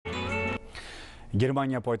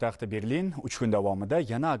Germaniya poytaxti Berlin 3 kun davomida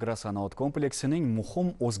yana agrosanoat kompleksining muhim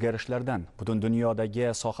o'zgarishlardan butun dunyodagi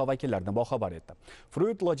soha vakillarini boxabar etdi.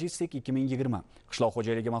 Fruit Logistic 2020 qishloq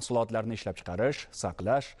xo'jaligi mahsulotlarini ishlab chiqarish,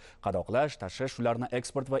 saqlash, qadoqlash, tashish, ularni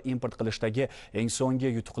eksport va import qilishdagi eng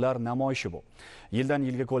so'nggi yutuqlar namoyishi bu. Yildan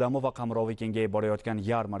yilga ko'lami va qamrovi kengayib borayotgan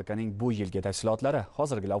yarmarkaning bu yilgi tafsilotlari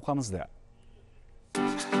hozirgi lavhamizda.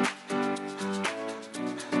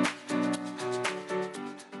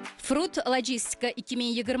 Fruit Logistika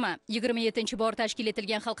 2020 27-bor tashkil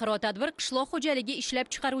etilgan xalqaro tadbir qishloq xo'jaligi ishlab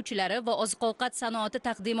chiqaruvchilari va oziq-ovqat sanoati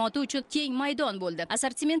taqdimoti uchun keng maydon bo'ldi.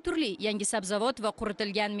 Assortiment turli, yangi sabzavot va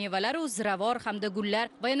quritilgan mevalar, ziravor hamda gullar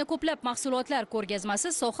va yana ko'plab mahsulotlar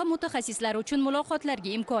ko'rgazmasi soha mutaxassislari uchun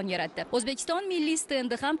muloqotlarga imkon yaratdi. O'zbekiston milliy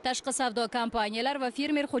stendi ham tashqi savdo kompaniyalar va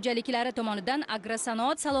fermer xo'jaliklari tomonidan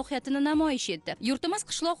agrosanoat salohiyatini namoyish etdi. Yurtimiz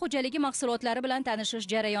qishloq xo'jaligi mahsulotlari bilan tanishish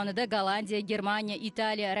jarayonida Gollandiya, Germaniya,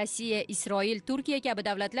 Italiya, Rossiya, Isroil, Turkiya kabi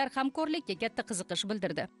davlatlar hamkorlikka katta qiziqish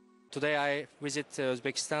bildirdi.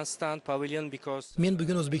 Men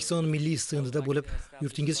bugun O'zbekiston milliy stendida bo'lib,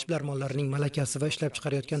 yurtingiz ishbilarmonlarining malakasi va ishlab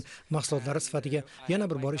chiqarayotgan mahsulotlari sifatiga yana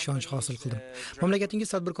bir bor ishonch hosil qildim.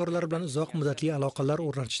 Mamlakatingiz tadbirkorlari bilan uzoq muddatli aloqalar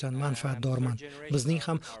o'rnatishdan manfaatdorman. Bizning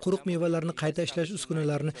ham quruq mevalarni qayta ishlash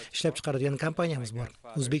uskunalarini ishlab chiqaradigan kompaniyamiz bor.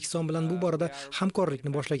 O'zbekiston bilan bu borada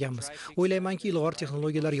hamkorlikni boshlaganmiz. O'ylaymanki, ilg'or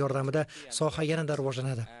texnologiyalar yordamida soha yanada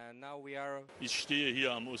rivojlanadi.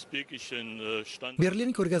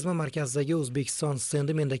 Berlin ko'rgazma markazidagi O'zbekiston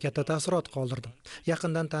stendi menda katta taassurot qoldirdi.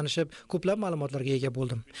 Yaqindan tanishib, ko'plab ma'lumotlarga ega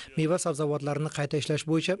bo'ldim. Meva sabzavotlarini qayta ishlash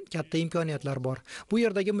bo'yicha katta imkoniyatlar bor. Bu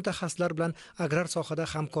yerdagi mutaxassislar bilan agrar sohada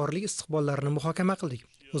hamkorlik istiqbollarini muhokama qildik.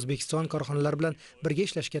 O'zbekiston korxonalari bilan birga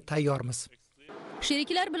ishlashga tayyormiz.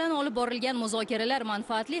 Sheriklar bilan olib borilgan muzokaralar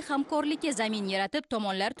manfaatli hamkorlikka zamin yaratib,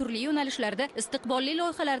 tomonlar turli yo'nalishlarda istiqbolli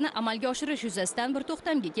loyihalarni amalga oshirish yuzasidan bir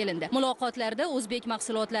to'xtamga kelindi. Muloqotlarda o'zbek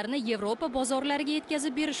mahsulotlarini Yevropa bozorlariga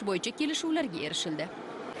yetkazib berish bo'yicha kelishuvlarga erishildi.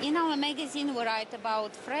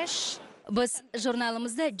 Biz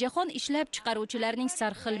jurnalimizda jahon ishlab chiqaruvchilarining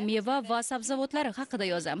sarxil meva va sabzavotlari haqida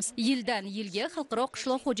yozamiz. Yildan yilga xalqaro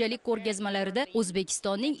qishloq xo'jalik ko'rgazmalarida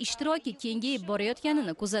O'zbekistonning ishtiroki kengayib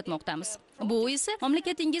borayotganini kuzatmoqdamiz. Bu esa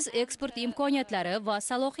mamlakatingiz eksport imkoniyatlari va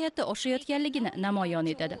salohiyati oshayotganligini namoyon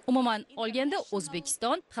etadi. Umuman olganda,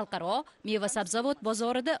 O'zbekiston xalqaro meva-sabzavot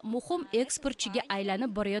bozorida muhim eksportchiga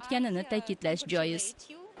aylanib borayotganini ta'kidlash joiz.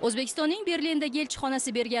 O'zbekistonning Berlindagi elchixonasi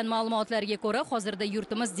bergan ma'lumotlarga ko'ra, hozirda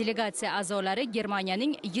yurtimiz delegatsiya a'zolari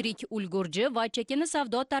Germaniyaning yirik ulgurji va chakana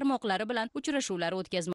savdo tarmoqlari bilan uchrashuvlar o'tkazmoqda.